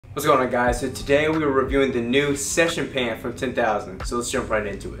What's going on, guys? So today we are reviewing the new Session Pant from 10,000, so let's jump right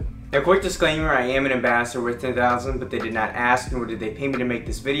into it. Now, quick disclaimer, I am an ambassador with 10,000, but they did not ask nor did they pay me to make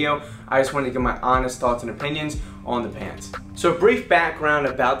this video. I just wanted to give my honest thoughts and opinions on the pants. So a brief background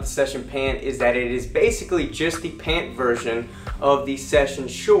about the Session Pant is that it is basically just the pant version of the Session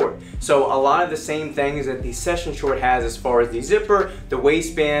Short. So a lot of the same things that the Session Short has as far as the zipper, the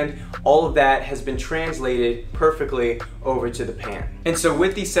waistband, all of that has been translated perfectly over to the pant. And so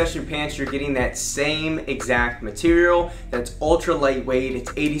with these Session Pants, you're getting that same exact material that's ultra lightweight.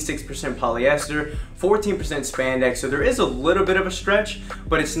 It's 86% polyester, 14% spandex, so there is a little bit of a stretch,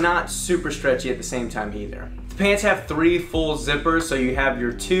 but it's not super stretchy at the same time either. The pants have 3 full zippers, so you have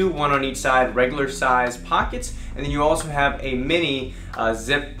your 2, one on each side, regular size pockets, and then you also have a mini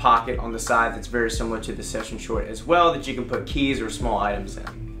zip pocket on the side that's very similar to the Session Short as well, that you can put keys or small items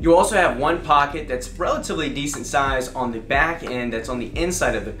in. You also have one pocket that's relatively decent size on the back end that's on the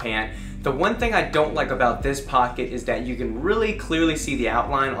inside of the pant. The one thing I don't like about this pocket is that you can really clearly see the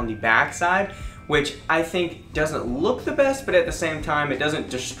outline on the back side, which I think doesn't look the best, but at the same time it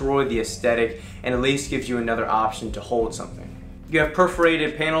doesn't destroy the aesthetic and at least gives you another option to hold something. You have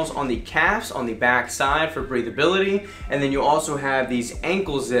perforated panels on the calves on the back side for breathability, and then you also have these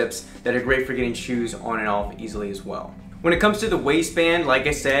ankle zips that are great for getting shoes on and off easily as well. When it comes to the waistband, like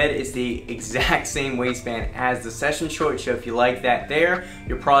I said, it's the exact same waistband as the Session Short, so if you like that there,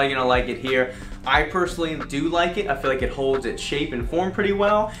 you're probably gonna like it here. I personally do like it. I feel like it holds its shape and form pretty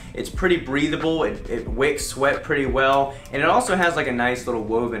well. It's pretty breathable, it wicks sweat pretty well, and it also has like a nice little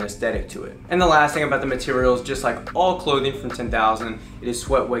woven aesthetic to it. And the last thing about the materials, just like all clothing from 10,000, it is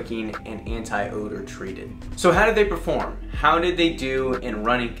sweat wicking and anti-odor treated. So how did they perform? How did they do in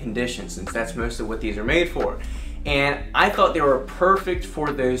running conditions, since that's mostly what these are made for? And I thought they were perfect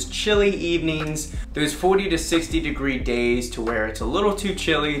for those chilly evenings, those 40 to 60 degree days to where it's a little too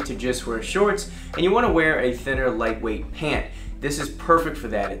chilly to just wear shorts and you want to wear a thinner, lightweight pant. This is perfect for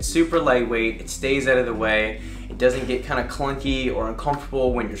that. It's super lightweight, it stays out of the way, it doesn't get kind of clunky or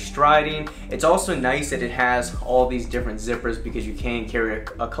uncomfortable when you're striding. It's also nice that it has all these different zippers because you can carry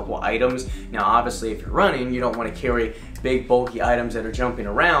a couple items. Now obviously if you're running, you don't want to carry big bulky items that are jumping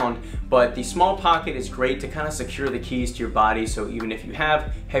around, but the small pocket is great to kind of secure the keys to your body, so even if you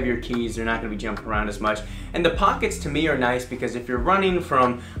have heavier keys, they're not going to be jumping around as much. And the pockets to me are nice because if you're running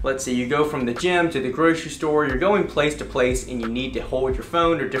from, let's say you go from the gym to the grocery store, you're going place to place and you need to hold your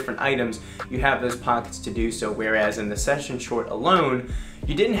phone or different items, you have those pockets to do so, whereas in the Session Short alone,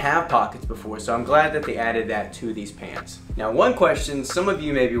 you didn't have pockets before, so I'm glad that they added that to these pants. Now, one question some of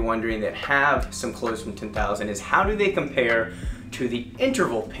you may be wondering that have some clothes from 10,000 is how do they compare to the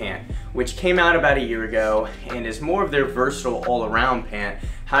Interval Pant, which came out about a year ago and is more of their versatile all-around pant.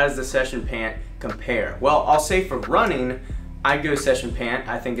 How does the Session Pant compare? Well, I'll say for running, I'd go Session Pant.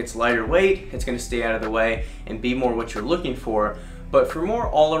 I think it's lighter weight, it's gonna stay out of the way and be more what you're looking for. But for more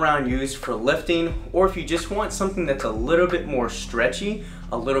all-around use for lifting, or if you just want something that's a little bit more stretchy,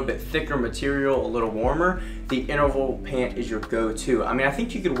 a little bit thicker material, a little warmer, the Interval Pant is your go-to. I mean, I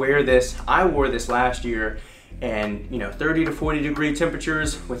think you could wear this. I wore this last year and 30 to 40 degree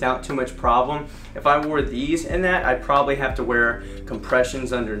temperatures without too much problem. If I wore these in that, I'd probably have to wear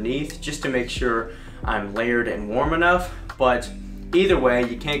compressions underneath just to make sure I'm layered and warm enough. But either way,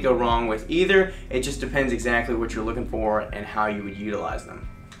 you can't go wrong with either. It just depends exactly what you're looking for and how you would utilize them.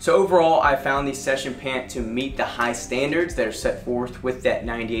 So overall, I found the Session Pant to meet the high standards that are set forth with that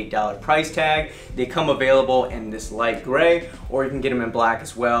 $98 price tag. They come available in this light gray, or you can get them in black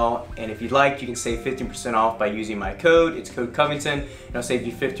as well. And if you'd like, you can save 15% off by using my code. It's code Covington, and I'll save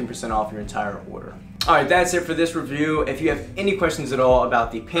you 15% off your entire order. Alright, that's it for this review. If you have any questions at all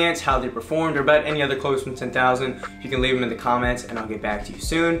about the pants, how they performed, or about any other clothes from 10,000, you can leave them in the comments and I'll get back to you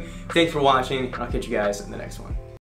soon. Thanks for watching, and I'll catch you guys in the next one.